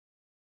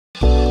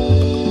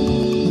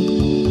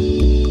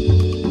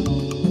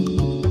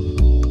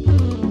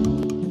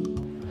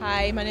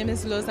Hi, my name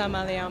is LOZA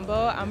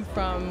MALEOMBHO. I'm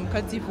from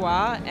Côte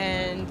d'Ivoire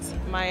and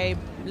my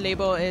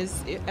label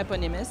is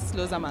eponymous,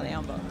 LOZA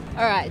MALEOMBHO.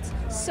 All right.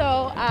 So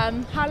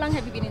how long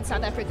have you been in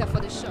South Africa for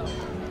the show?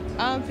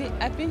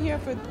 I've been here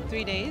for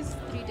 3 days.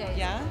 3 days.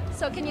 Yeah.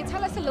 So can you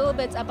tell us a little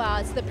bit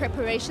about the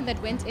preparation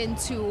that went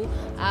into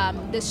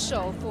this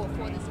show for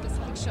this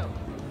specific show?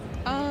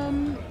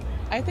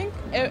 I think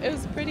it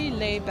was pretty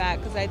laid back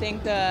because I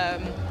think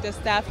the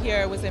staff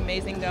here was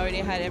amazing. They already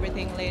had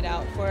everything laid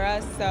out for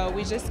us. So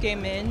we just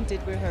came in,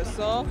 did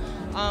rehearsal.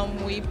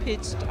 We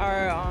pitched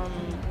our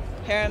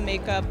hair and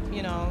makeup,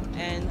 you know,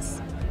 and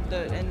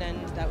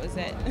then that was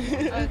it.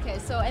 Okay.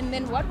 So and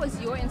then what was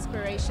your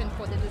inspiration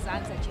for the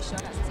designs that you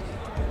showed us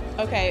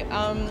today? Okay.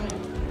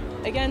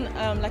 Again,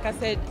 like I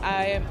said,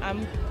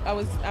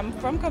 I'm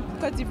from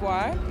Côte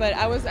d'Ivoire, but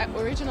I was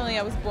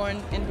born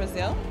in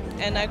Brazil,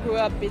 and I grew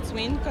up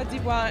between Côte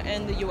d'Ivoire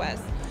and the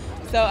U.S.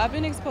 So I've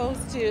been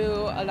exposed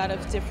to a lot of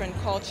different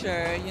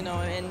culture, you know,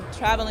 and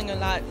traveling a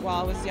lot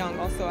while I was young.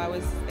 Also, I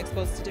was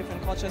exposed to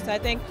different cultures. So I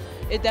think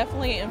it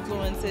definitely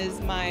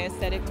influences my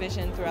aesthetic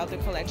vision throughout the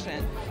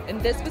collection. In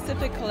this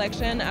specific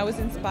collection, I was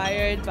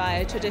inspired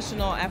by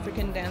traditional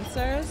African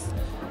dancers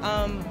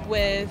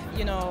with,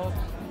 you know,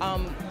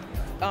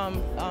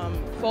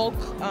 folk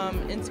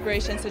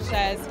inspiration, such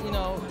as, you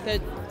know,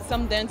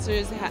 some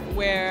dancers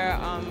wear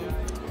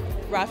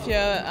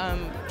raffia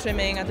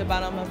trimming at the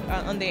bottom of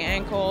on the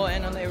ankle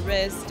and on their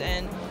wrist,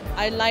 and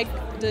I like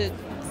the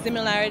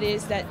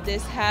similarities that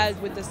this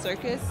had with the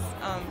circus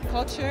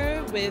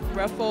culture, with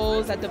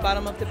ruffles at the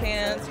bottom of the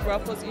pants,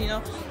 ruffles, you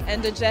know,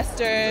 and the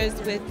gestures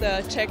with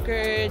the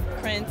checkered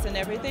prints and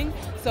everything.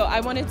 So I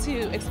wanted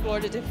to explore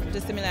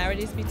the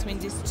similarities between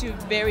these two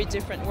very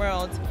different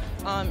worlds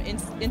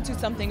into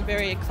something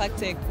very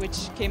eclectic,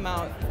 which came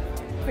out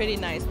pretty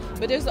nice.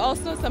 But there's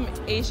also some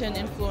Asian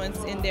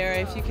influence in there,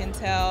 if you can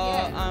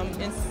tell,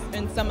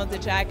 in some of the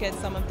jackets,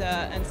 some of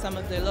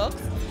the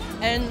looks,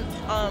 and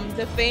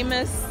the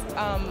famous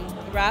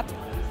wrap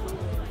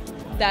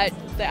that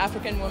the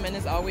African woman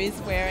is always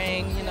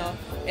wearing, you know,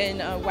 in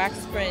a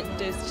wax print.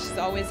 She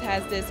always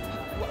has this,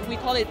 we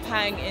call it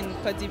pang in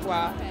Côte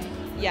d'Ivoire. Okay.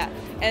 Yeah,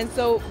 and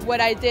so what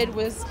I did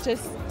was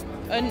just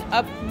an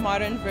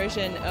modern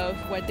version of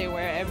what they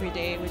wear every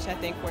day, which I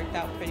think worked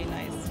out pretty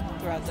nice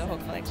throughout the whole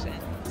collection.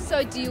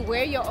 So do you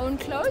wear your own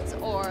clothes,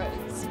 or?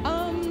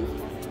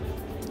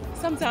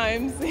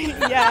 Sometimes,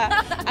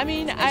 yeah. I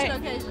mean,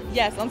 occasions?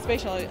 Yes, on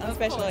special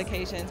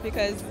occasions,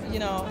 because, you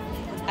know,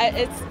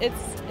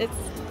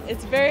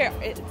 it's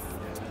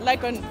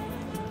like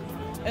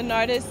an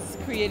artist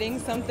creating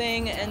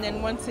something, and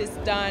then once it's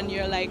done,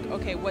 you're like,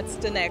 okay, what's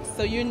the next?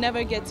 So you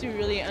never get to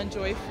really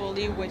enjoy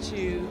fully what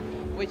you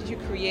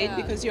create,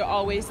 because you're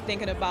always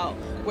thinking about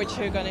what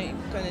you're gonna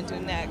do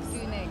next.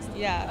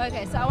 Yeah.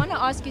 Okay, so I want to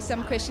ask you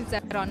some questions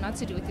that are not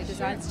to do with your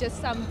designs,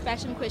 just some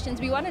fashion questions.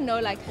 We want to know,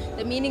 like,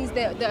 the meanings.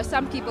 There are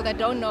some people that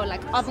don't know,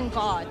 like,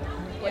 avant-garde.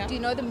 Yeah. Do you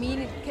know the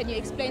meaning? Can you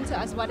explain to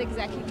us what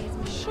exactly these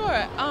mean?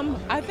 Sure.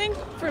 I think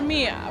for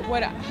me,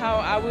 how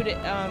I would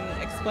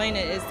explain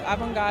it is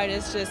avant-garde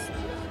is just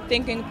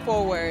thinking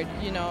forward,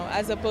 you know,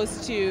 as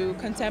opposed to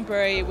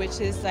contemporary,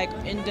 which is like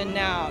in the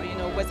now, you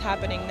know, what's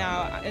happening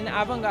now. And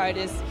avant-garde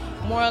is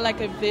more like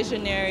a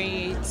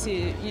visionary to,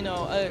 you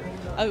know,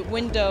 a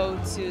window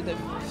to the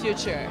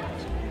future.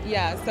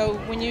 Yeah, so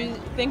when you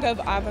think of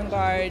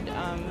avant-garde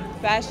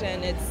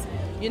fashion, it's,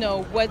 you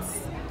know,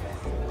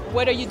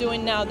 what are you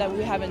doing now that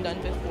we haven't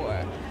done before?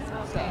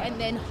 Okay. So. And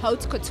then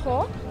haute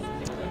couture?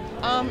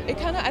 It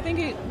kind of, I think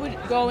it would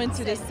go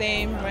into the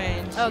same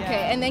range.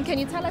 Okay, yeah. And then can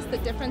you tell us the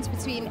difference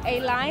between A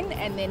line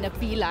and then a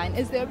B line?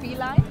 Is there a B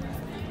line?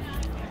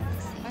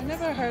 I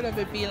never heard of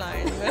a B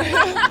line.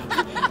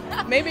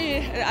 Maybe,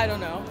 I don't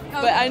know.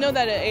 Okay. But I know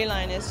that an A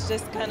line is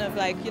just kind of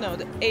like, you know,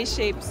 the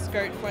A-shaped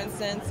skirt, for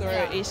instance, or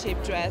an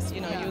A-shaped dress, you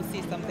know, you'll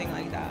see something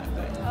like that.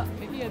 But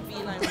maybe a B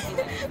line would be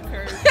like a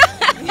curve.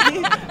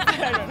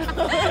 I don't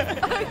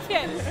know.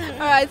 Okay.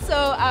 All right,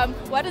 so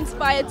what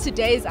inspired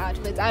today's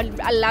outfit?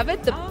 I love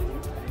it.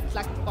 It's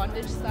like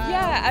bondage style.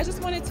 Yeah, I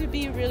just wanted to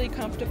be really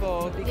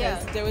comfortable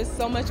because there was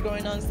so much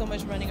going on, so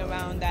much running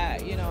around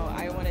that, you know,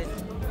 I wanted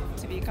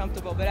to be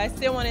comfortable, but I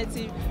still wanted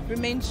to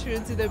remain true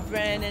to the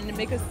brand and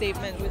make a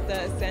statement with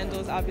the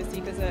sandals,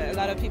 obviously, because a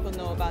lot of people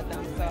know about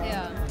them. So.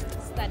 Yeah,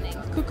 stunning.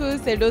 Coucou,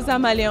 c'est LOZA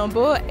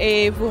MALEOMBHO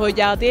et vous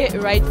regardez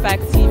RITEVAC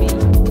TV.